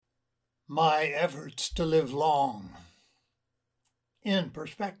My efforts to live long in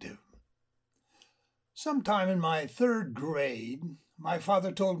perspective. Sometime in my third grade, my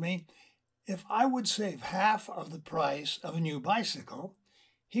father told me if I would save half of the price of a new bicycle,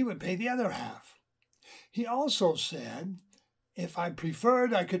 he would pay the other half. He also said if I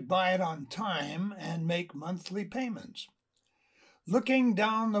preferred, I could buy it on time and make monthly payments. Looking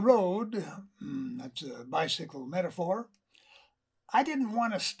down the road, that's a bicycle metaphor, I didn't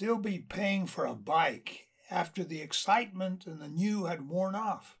want to still be paying for a bike after the excitement and the new had worn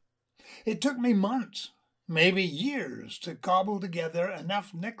off. It took me months, maybe years, to cobble together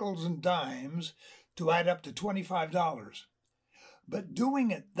enough nickels and dimes to add up to $25. But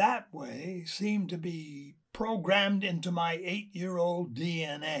doing it that way seemed to be programmed into my 8-year-old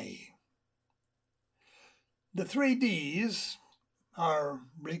DNA. The 3Ds, our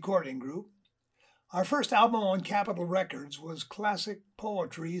recording group, our first album on Capitol Records was classic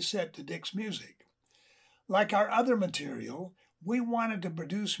poetry set to Dick's music. Like our other material, we wanted to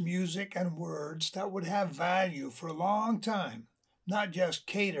produce music and words that would have value for a long time, not just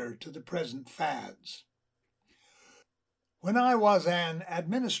cater to the present fads. When I was an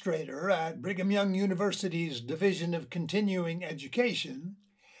administrator at Brigham Young University's Division of Continuing Education,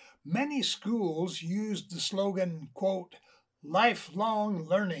 many schools used the slogan, quote, lifelong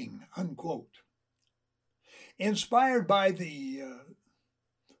learning, unquote. Inspired by the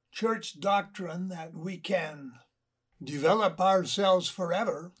church doctrine that we can develop ourselves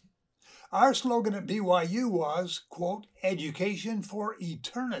forever, our slogan at BYU was, quote, education for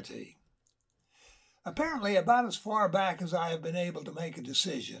eternity. Apparently, about as far back as I have been able to make a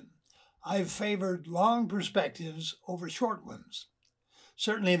decision, I've favored long perspectives over short ones.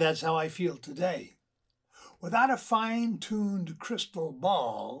 Certainly that's how I feel today. Without a fine-tuned crystal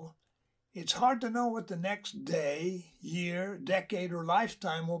ball, it's hard to know what the next day, year, decade, or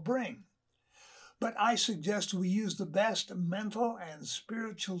lifetime will bring. But I suggest we use the best mental and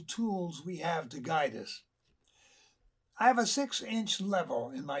spiritual tools we have to guide us. I have a 6-inch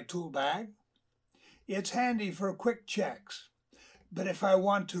level in my tool bag. It's handy for quick checks, but if I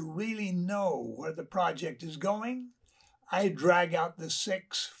want to really know where the project is going, I drag out the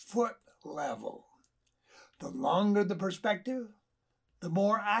 6-foot level. The longer the perspective, the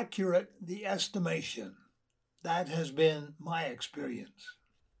more accurate the estimation. That has been my experience.